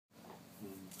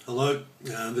Hello,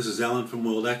 this is Alan from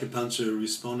World Acupuncture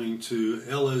responding to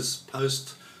Ella's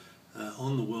post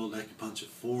on the World Acupuncture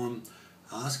Forum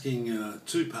asking a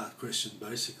two-part question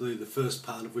basically, the first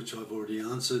part of which I've already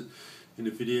answered in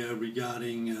a video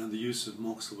regarding the use of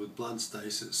moxa with blood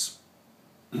stasis.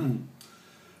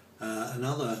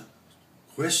 Another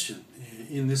question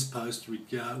in this post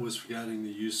was regarding the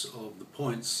use of the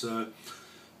points. So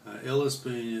Ella's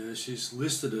she's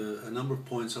listed a number of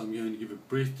points. I'm going to give a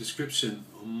brief description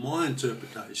on my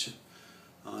interpretation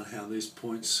on how these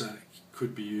points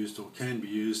could be used or can be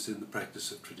used in the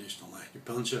practice of traditional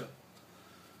acupuncture.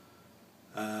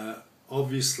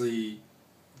 Obviously,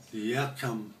 the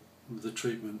outcome of the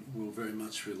treatment will very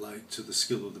much relate to the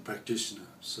skill of the practitioner.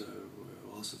 So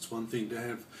whilst it's one thing to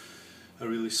have a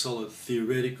really solid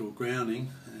theoretical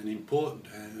grounding and important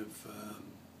to have,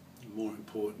 more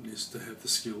important is to have the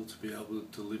skill to be able to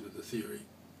deliver the theory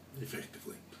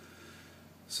effectively.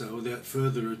 So without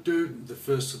further ado, the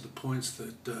first of the points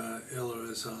that Ella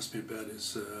has asked me about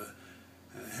is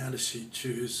how does she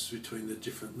choose between the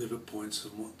different liver points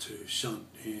and what to shunt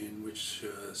in which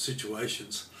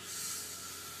situations.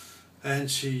 And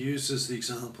she uses the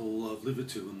example of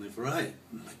Liv.2 and Liv.38.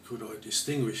 Could I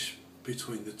distinguish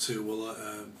between the two? Well,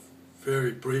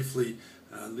 very briefly,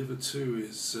 Liv.2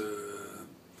 is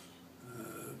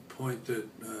point that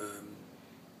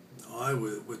I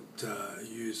would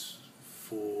use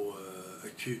for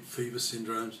acute fever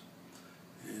syndromes.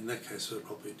 In that case, I would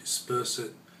probably disperse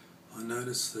it. I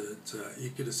noticed that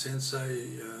Ikeda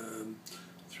Sensei,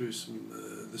 through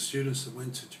the students that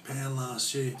went to Japan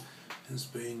last year, has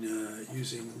been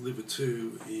using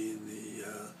Liv.2 in the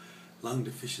lung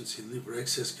deficiency, liver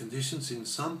excess conditions in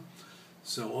some.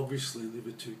 So obviously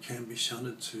Liv.2 can be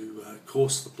shunted to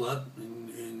course the blood and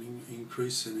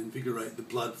increase and invigorate the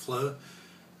blood flow.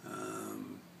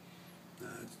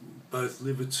 Both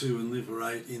Liv.2 and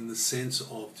Liv.38 in the sense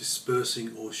of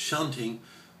dispersing or shunting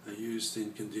are used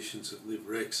in conditions of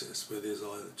liver excess where there's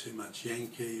either too much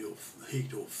Yankee or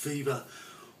heat or fever,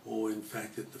 or in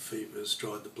fact that the fever has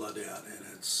dried the blood out and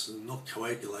it's not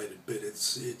coagulated but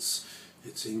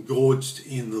it's engorged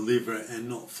in the liver and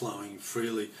not flowing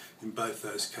freely. In both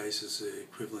those cases the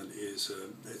equivalent is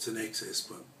it's an excess,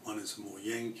 but one is more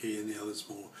Yang-Qi and the other is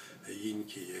more a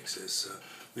Yin-Qi excess. So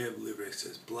we have liver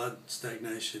excess. Blood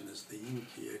stagnation is the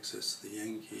Yin-Qi excess, the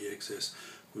Yang-Qi excess.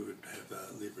 We would have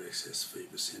liver excess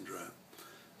fever syndrome.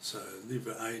 So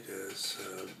Liv.8 is,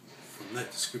 from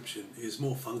that description, is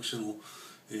more functional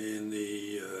in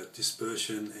the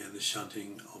dispersion and the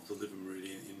shunting of the liver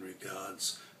meridian in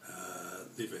regards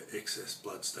liver excess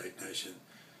blood stagnation.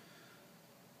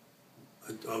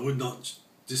 I would not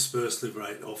disperse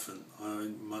Liv.8 often.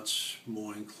 I'm much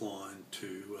more inclined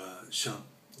to shunt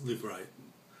Liv.8.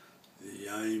 The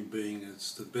aim being,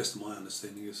 is, to the best of my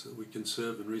understanding, is that we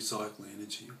conserve and recycle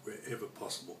energy wherever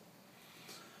possible.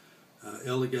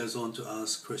 Ella goes on to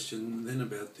ask a question then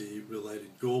about the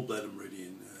related gallbladder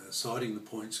meridian, citing the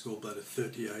points gallbladder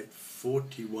 38,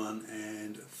 41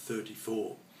 and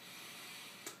 34.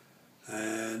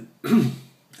 And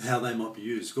how they might be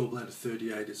used. Gallbladder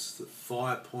 38 is the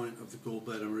fire point of the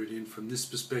gallbladder meridian. From this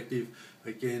perspective,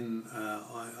 again,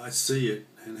 I see it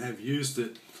and have used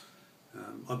it,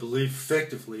 I believe,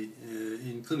 effectively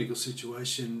in clinical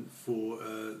situation for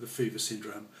the fever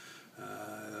syndrome.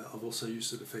 I've also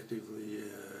used it effectively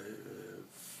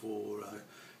for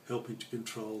helping to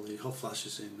control the hot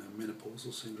flushes in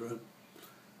menopausal syndrome.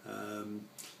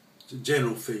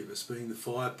 General fevers, being the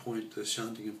fire point, the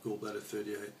shunting of gallbladder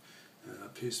 38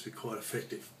 appears to be quite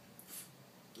effective.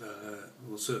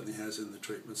 Well, certainly has in the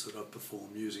treatments that I've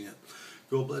performed using it.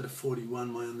 Gallbladder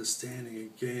 41, my understanding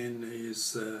again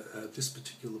is this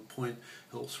particular point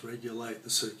helps regulate the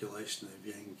circulation of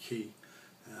Yang-Qi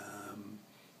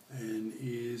and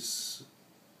is,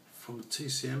 from a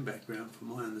TCM background, from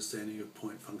my understanding of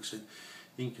point function,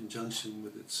 in conjunction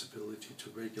with its ability to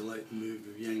regulate the move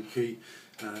of Yang-Qi,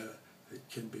 it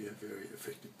can be a very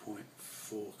effective point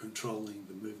for controlling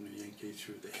the movement of Yang-Qi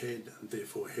through the head and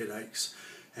therefore headaches,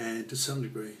 and to some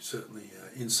degree certainly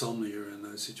insomnia in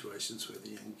those situations where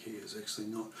the Yang-Qi is actually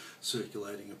not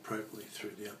circulating appropriately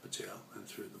through the upper jiao and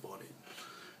through the body.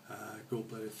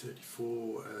 Gallbladder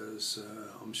 34, as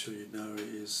I'm sure you know,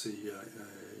 is the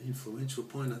influential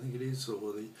point, I think it is,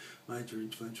 or the major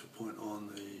influential point on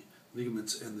the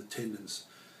ligaments and the tendons.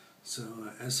 So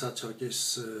as such, I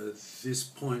guess this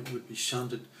point would be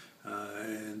shunted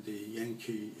and the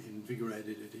Yang-Qi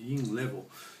invigorated at a yin level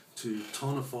to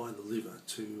tonify the liver,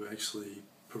 to actually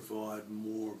provide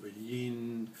more of a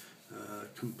yin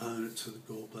component to the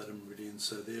gallbladder meridian,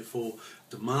 so therefore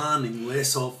demanding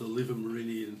less of the liver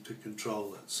meridian to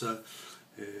control it. So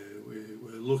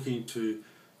we're looking to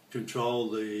control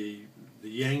the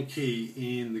yang qi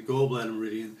in the gallbladder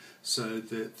meridian so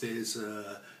that there's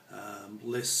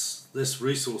less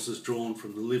resources drawn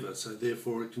from the liver, so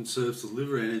therefore it conserves the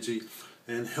liver energy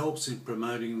and helps in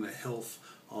promoting the health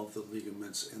of the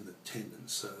ligaments and the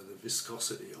tendons. So the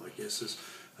viscosity, I guess, is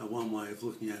one way of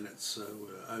looking at it. So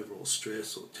overall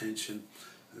stress or tension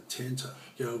tend to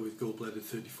go with gallbladder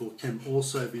 34. Can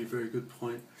also be a very good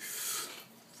point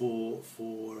for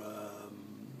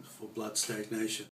blood stagnation.